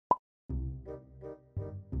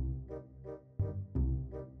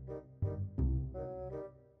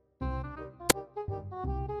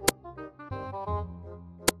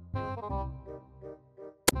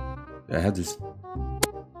I had this.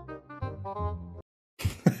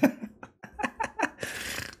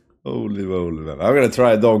 Holy moly, man. I'm gonna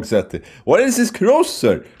try Donk setting. What is this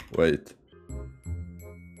crosser? Wait.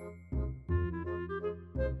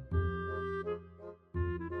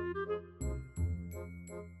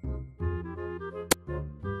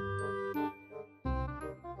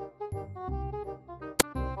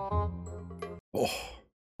 Oh.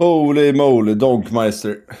 Holy moly,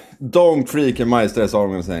 Donkmeister. Donk freaking Meister, that's all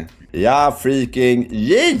I'm gonna say. Yeah, freaking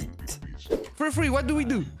yeet! For free, what do we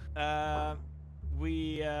do? Yes,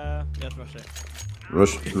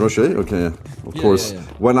 rush it. Rush A? Okay, yeah. Of course. Yeah.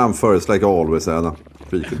 When I'm first, like always, Anna.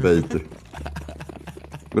 Freaking baiter.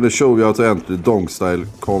 I'm gonna show you how to enter the Donk style.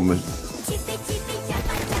 Come.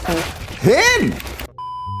 Him!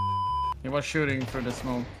 He was shooting through the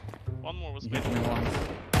smoke. One more was hit me once.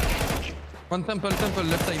 One temple,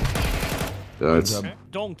 left side. Yeah, it's... Okay.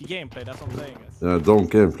 Donk gameplay, that's what I'm saying. Yeah,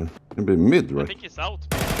 Donk gameplay. It'll be mid, right? I think he's out.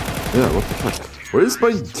 Yeah, what the fuck? Where is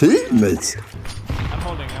my teammates? I'm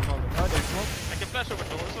holding. Oh, there's smoke. I can flash over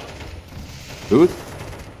doors or Do it.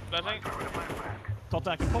 flashing.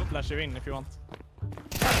 Totta, I can pop flash you in if you want.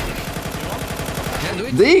 Yeah, do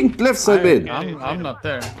it. Dink! Left side mid! I'm not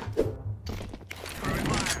there.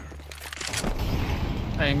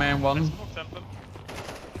 Hey man, one. Smoke temple.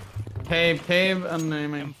 Cave, and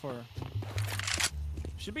main. M4.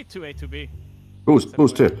 Should be 2A, 2B.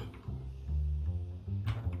 Boost here.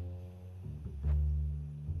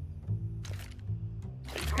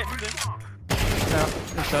 Yeah,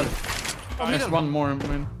 it's dead. There's one more,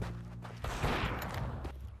 man.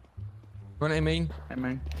 One A main. Hey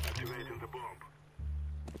man.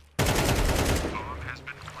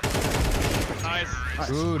 Nice.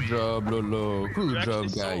 Good job, Lolo. Good You job, actually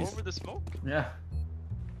saw guys. over the smoke? Yeah.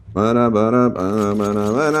 I'm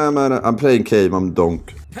playing cave, I'm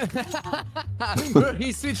Donk. Bro,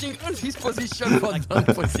 he's switching his position for Donk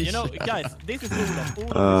position. You know, guys, this is Olaf. Olaf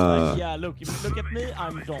is like, yeah, look, if you look at me,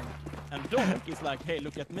 I'm Donk. And Donk is like, hey,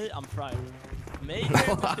 look at me, I'm Friar. Maybe.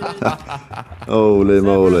 Holy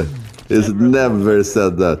moly. He's never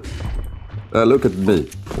said that. Look at me.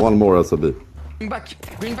 One more as a B. Bring back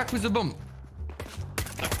with the bomb.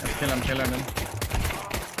 Kill him.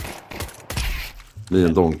 Me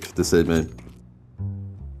and Donk, the same main.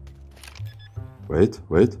 Wait.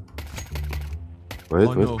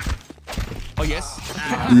 No. Oh, yes.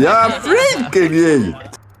 Yeah, freaking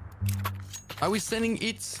yeet! Are we sending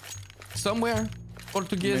it somewhere all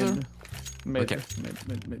together? Mid. Okay. Mid.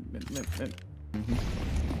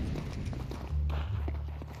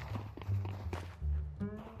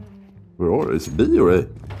 Where are is it B or A?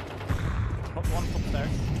 One top there.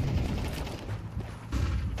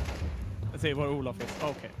 Let's see where Olaf is.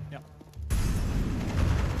 Okay, yeah.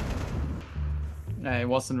 Nah, he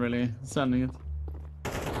wasn't really sending it.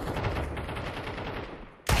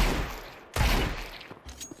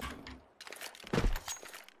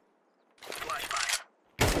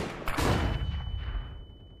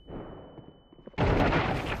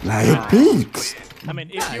 Nah, it peaks! I mean,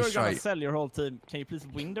 if you're gonna sell your whole team, can you please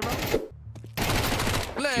win the round?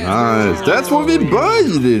 Nice, that's what we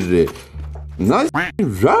buried! Nice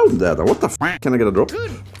round that. What the f*** can I get a drop?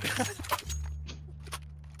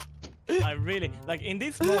 I really, like, in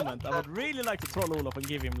this moment, I would really like to troll Olaf and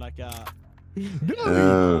give him like a... Give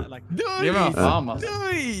him a farm. Do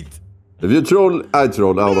it! If you troll, I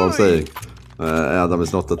troll, that's what I'm saying. Adam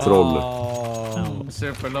is not a troll. Oh,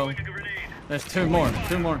 super low. There's two more.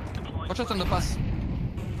 Watch out on the pass.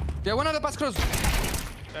 Yeah, one on the pass close.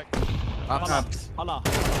 Halla.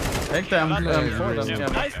 Take them.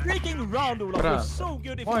 Nice freaking round, Olaf. You're so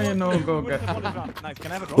good. If Why you no go get? Nice,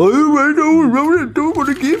 can I have a drop? Oh, I don't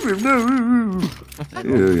want to give him, no.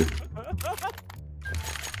 Yeah.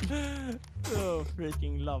 So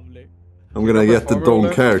freaking lovely. I'm gonna get the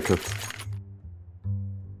Donk haircut.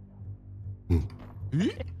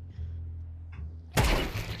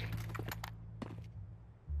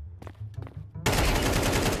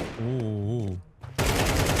 Oh.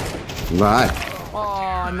 Nice.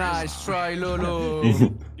 Oh, nice try, Lolo.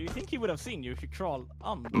 Do you think he would have seen you if you crawl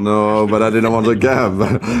under? No, but I didn't want to gamble.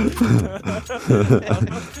 I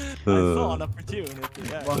saw an opportunity.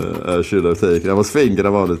 Yeah. I should have taken. I was thinking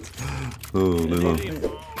about it. Oh, no.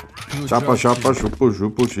 Choppa, shupo,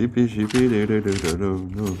 sheepy.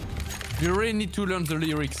 You really need to learn the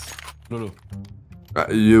lyrics, Lolo.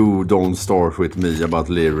 You don't start with me about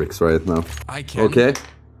lyrics right now. I can. Okay?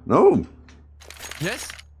 No.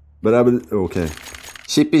 Yes? But I will. Okay.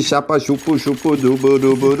 Shippy, shappa, shupo, dubo,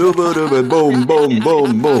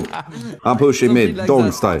 boom. I'm pushing mid, like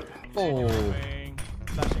Donk style. Oh.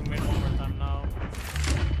 Flashing mid one more time now.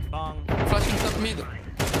 Bang. Flashing top mid.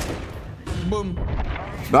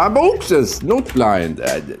 I'm boxes, not blind.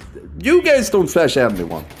 You guys don't flash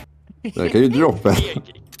anyone. Can you drop it?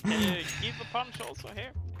 Can you give a punch also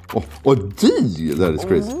here? Oh, D! That is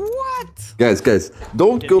crazy. What? Guys,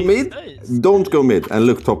 don't go mid. Don't go mid and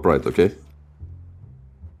look top right, okay?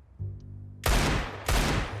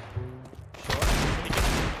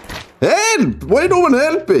 Help! Why no one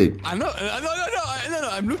helping? I know. No.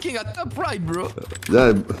 I'm looking at top right, bro.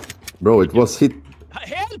 Bro, it was hit.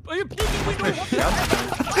 Help! Are you peeking window?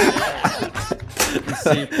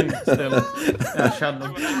 Sleeping still. Shadow.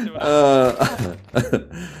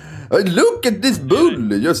 Look at this bull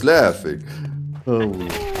just laughing. Oh.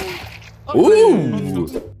 Ooh.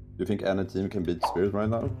 You think any team can beat Spirit right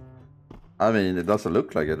now? I mean, it doesn't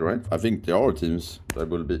look like it, right? I think there are teams that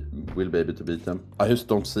will be able to beat them. I just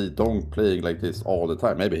don't see Donk playing like this all the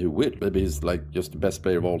time. Maybe he will. Maybe he's like just the best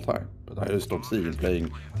player of all time. But I just don't see him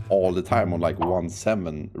playing all the time on like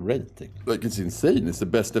 1.7 rating. Like, it's insane. It's the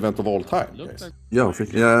best event of all time. Guys. Yeah,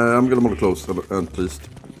 I'm gonna more close at least.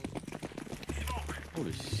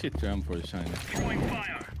 Holy shit, you am for the shiny.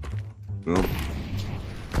 Yeah.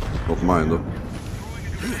 Not mine though.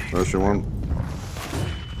 There's one.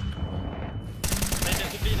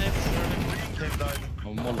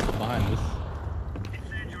 I'm molotov behind this.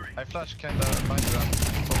 I flash kinda behind you.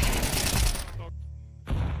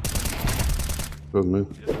 Good me.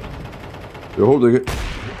 You're holding it.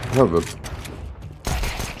 Have it.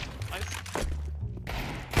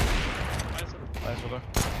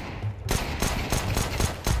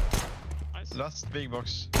 Nice. Last big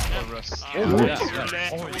box. Or rest. Okay,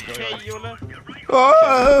 Jolle.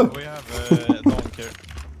 We have Donk here.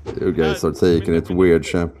 You guys are taking it weird,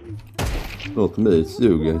 champ. Not me, it's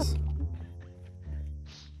you guys.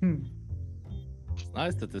 It's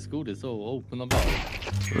nice that the school is so open about it.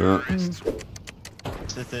 Yeah.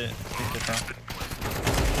 City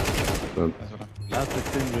fram. Last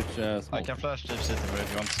extinguish I smoke. can flash deep city if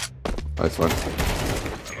you want. Nice one.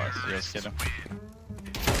 Otherwise, just kill him.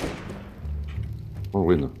 One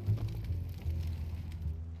winner.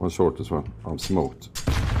 One short as well. I'm smoked.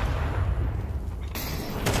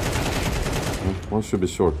 One should be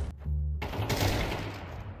short.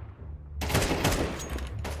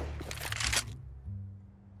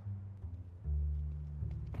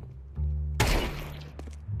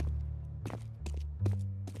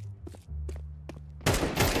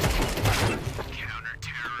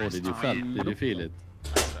 Oh, did you feel it?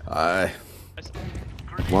 Aye.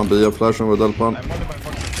 One B of flash with that one. I'm only by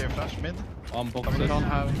box to clear flash mid. One box. Don't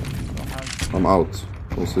have. I'm out.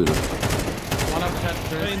 Don't see them. One up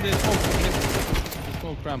catcher. In the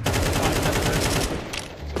smoke ramp.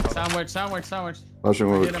 Sandwich. Flashing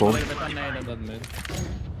with Get him a con. little bit unnamed. Dead mid.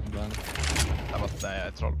 Done. Nej,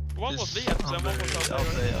 jag troll. One was V and one was out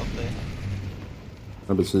there. Out there.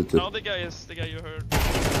 Maybe CT. No, the guy you heard.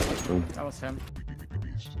 That was him.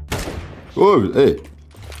 Oh, hey.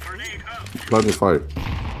 Planting fire.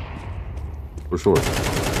 For sure.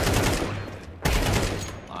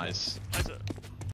 Nice.